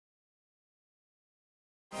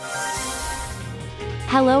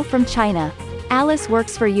Hello from China. Alice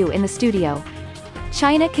works for you in the studio.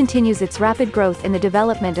 China continues its rapid growth in the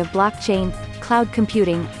development of blockchain, cloud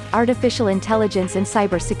computing, artificial intelligence and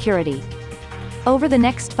cybersecurity. Over the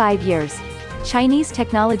next 5 years, Chinese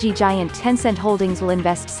technology giant Tencent Holdings will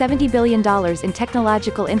invest $70 billion in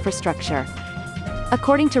technological infrastructure.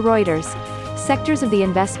 According to Reuters, sectors of the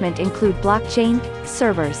investment include blockchain,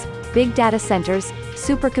 servers, big data centers,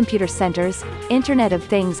 supercomputer centers, Internet of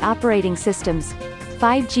Things operating systems,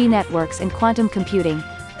 5G networks and quantum computing.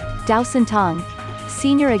 Dowson Tong,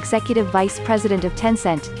 Senior Executive Vice President of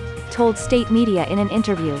Tencent, told state media in an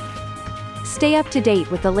interview. Stay up to date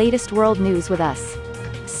with the latest world news with us.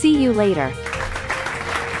 See you later.